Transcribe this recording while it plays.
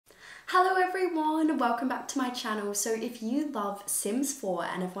Hello everyone, welcome back to my channel. So if you love Sims 4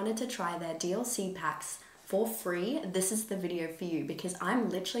 and have wanted to try their DLC packs for free, this is the video for you because I'm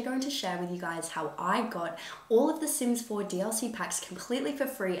literally going to share with you guys how I got all of the Sims 4 DLC packs completely for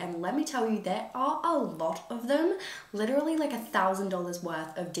free. And let me tell you, there are a lot of them, literally like $1,000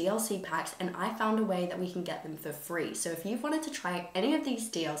 worth of DLC packs, and I found a way that we can get them for free. So if you've wanted to try any of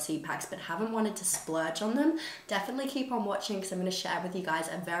these DLC packs but haven't wanted to splurge on them, definitely keep on watching because I'm going to share with you guys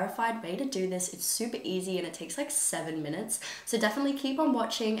a verified way to do this. It's super easy and it takes like 7 minutes. So definitely keep on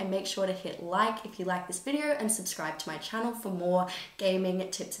watching and make sure to hit like if you like this video and subscribe to my channel for more gaming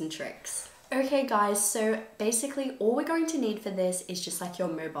tips and tricks. Okay guys, so basically all we're going to need for this is just like your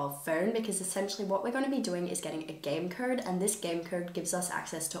mobile phone, because essentially what we're going to be doing is getting a game code, and this game code gives us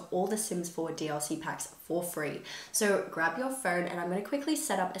access to all the Sims 4 DLC packs for free. So grab your phone and I'm going to quickly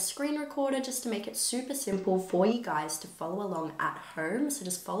set up a screen recorder just to make it super simple for you guys to follow along at home. So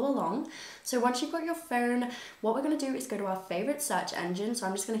just follow along. So once you've got your phone, what we're going to do is go to our favorite search engine. So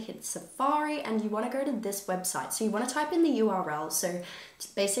I'm just going to hit Safari, and you want to go to this website. So you want to type in the URL. So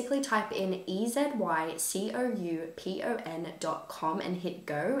basically type in ezycoupon.com and hit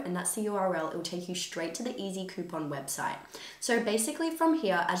go, and that's the URL. It will take you straight to the Easy Coupon website. So basically from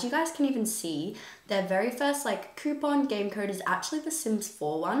here, as you guys can even see, their very first like coupon game code is actually the Sims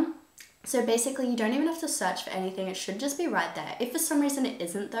 4 one. So basically you don't even have to search for anything, it should just be right there. If for some reason it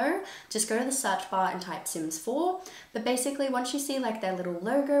isn't though, just go to the search bar and type Sims 4. But basically once you see like their little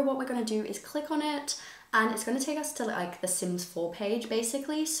logo, what we're going to do is click on it, and it's going to take us to like the Sims 4 page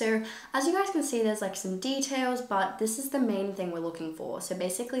basically. So as you guys can see, there's like some details, but this is the main thing we're looking for. So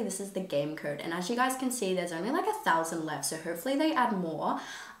basically this is the game code, and as you guys can see, there's only like 1,000 left, so hopefully they add more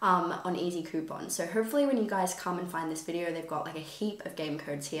on Easy Coupon. So hopefully when you guys come and find this video, they've got like a heap of game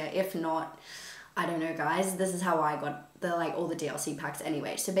codes here. If not, I don't know guys, this is how I got all the DLC packs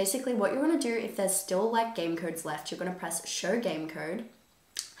anyway. So basically what you're going to do, if there's still like game codes left, you're going to press show game code.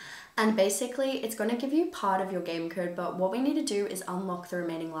 And basically it's going to give you part of your game code, but what we need to do is unlock the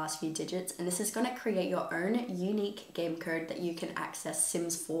remaining last few digits, and this is going to create your own unique game code that you can access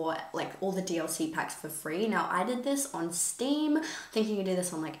Sims 4, like all the DLC packs for free. Now I did this on Steam, I think you can do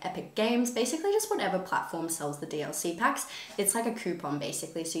this on like Epic Games, basically just whatever platform sells the DLC packs. It's like a coupon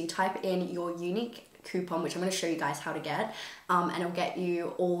basically, so you type in your unique coupon, which I'm going to show you guys how to get, and it'll get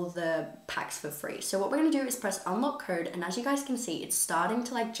you all the packs for free. So what we're going to do is press unlock code, and as you guys can see, it's starting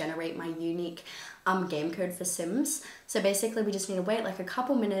to like generate my unique game code for Sims. So basically we just need to wait like a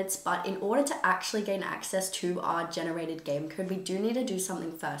couple minutes, but in order to actually gain access to our generated game code, we do need to do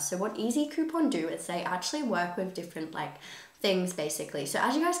something first. So what Easy Coupon do is they actually work with different like things basically. So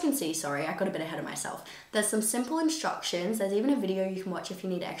as you guys can see, sorry, I got a bit ahead of myself. There's some simple instructions. There's even a video you can watch if you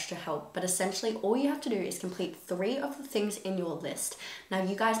need extra help, but essentially all you have to do is complete 3 of the things in your list. Now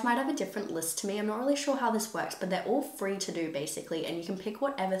you guys might have a different list to me. I'm not really sure how this works, but they're all free to do basically, and you can pick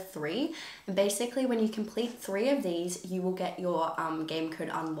whatever 3. And basically when you complete 3 of these, you will get your game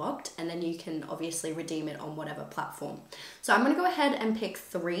code unlocked, and then you can obviously redeem it on whatever platform. So I'm going to go ahead and pick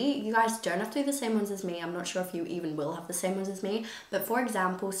 3. You guys don't have to do the same ones as me. I'm not sure if you even will have the same ones as me, but for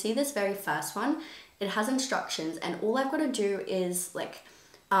example, see this very first one, it has instructions, and all I've got to do is like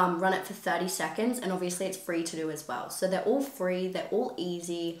run it for 30 seconds, and obviously it's free to do as well. So they're all free, they're all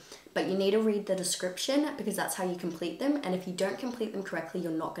easy, but you need to read the description because that's how you complete them, and if you don't complete them correctly,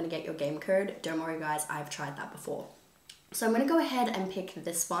 you're not going to get your game code. Don't worry guys, I've tried that before. So I'm going to go ahead and pick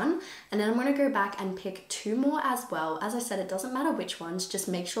this one, and then I'm going to go back and pick 2 more as well. As I said, it doesn't matter which ones, just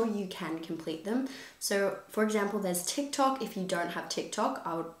make sure you can complete them. So for example, there's TikTok. If you don't have TikTok,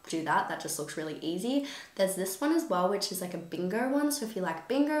 I would do that. That just looks really easy. There's this one as well, which is like a bingo one. So if you like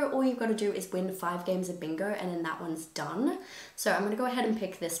bingo, all you've got to do is win 5 games of bingo, and then that one's done. So I'm going to go ahead and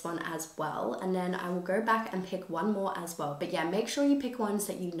pick this one as well, and then I will go back and pick 1 more as well. But yeah, make sure you pick ones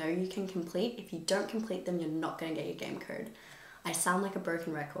that you know you can complete. If you don't complete them, you're not going to get your game code. I sound like a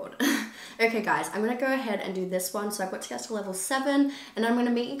broken record. Okay guys, I'm going to go ahead and do this one. So I've got to get to level 7, and I'm going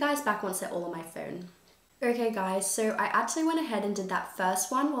to meet you guys back once they're all on my phone. Okay guys, so I actually went ahead and did that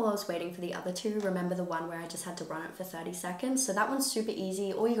first one while I was waiting for the other 2. Remember the one where I just had to run it for 30 seconds? So that one's super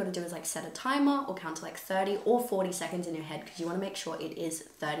easy. All you got to do is like set a timer or count to like 30 or 40 seconds in your head, because you want to make sure it is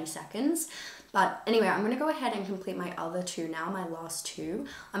 30 seconds. But anyway, I'm going to go ahead and complete my other 2 now, my last 2.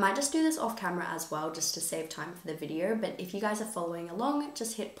 I might just do this off camera as well, just to save time for the video. But if you guys are following along,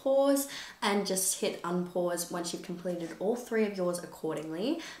 just hit pause and just hit unpause once you've completed all 3 of yours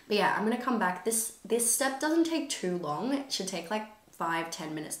accordingly. But yeah, I'm going to come back. This step doesn't take too long. It should take like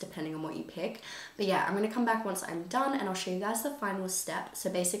 5-10 minutes depending on what you pick. But yeah, I'm going to come back once I'm done and I'll show you guys the final step. So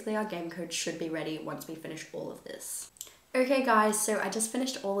basically our game code should be ready once we finish all of this. Okay guys, so I just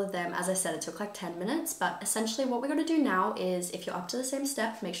finished all of them. As I said, it took like 10 minutes, but essentially what we're going to do now is, if you're up to the same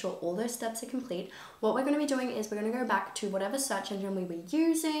step, make sure all those steps are complete. What we're going to be doing is we're going to go back to whatever search engine we were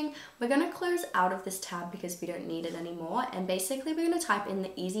using. We're going to close out of this tab because we don't need it anymore. And basically we're going to type in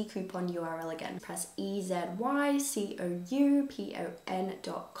the Easy Coupon URL again. Press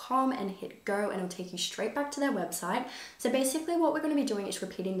EZYCOUPON.com and hit go, and it'll take you straight back to their website. So basically what we're going to be doing is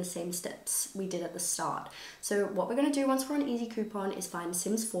repeating the same steps we did at the start. So what we're going to do once we're on Easy Coupon is find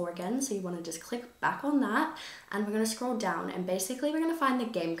Sims 4 again. So you want to just click back on that, and we're going to scroll down, and basically we're going to find the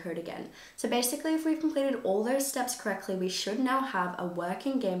game code again. So basically if we've completed all those steps correctly, we should now have a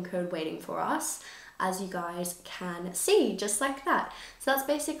working game code waiting for us, as you guys can see, just like that. So that's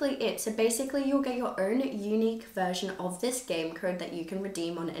basically it. So basically you'll get your own unique version of this game code that you can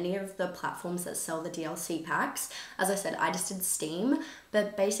redeem on any of the platforms that sell the DLC packs. As I said, I just did Steam,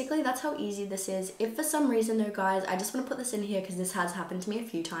 but basically that's how easy this is. If for some reason though guys, I just want to put this in here because this has happened to me a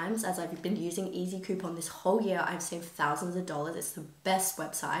few times as I've been using Easy Coupon this whole year. I've saved thousands of dollars. It's the best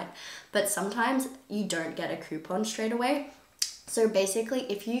website, but sometimes you don't get a coupon straight away. So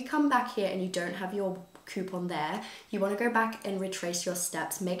basically, if you come back here and you don't have your coupon there, you want to go back and retrace your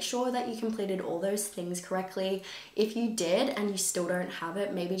steps. Make sure that you completed all those things correctly. If you did and you still don't have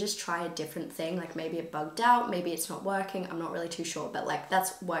it, maybe just try a different thing. Like maybe it bugged out, maybe it's not working. I'm not really too sure, but like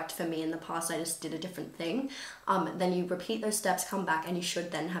that's worked for me in the past. I just did a different thing. Then you repeat those steps, come back, and you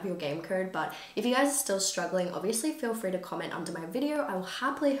should then have your game code. But if you guys are still struggling, obviously feel free to comment under my video. I will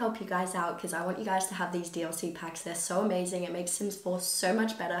happily help you guys out because I want you guys to have these DLC packs. They're so amazing. It makes Sims 4 so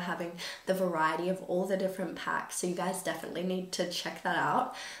much better having the variety of all the different packs. So you guys definitely need to check that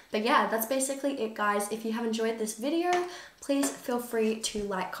out. But yeah, that's basically it guys. If you have enjoyed this video, please feel free to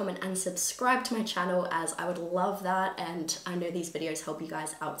like, comment, and subscribe to my channel, as I would love that, and I know these videos help you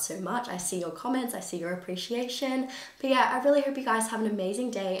guys out so much. I see your comments, I see your appreciation. But yeah, I really hope you guys have an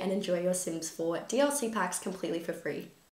amazing day and enjoy your Sims 4 DLC packs completely for free.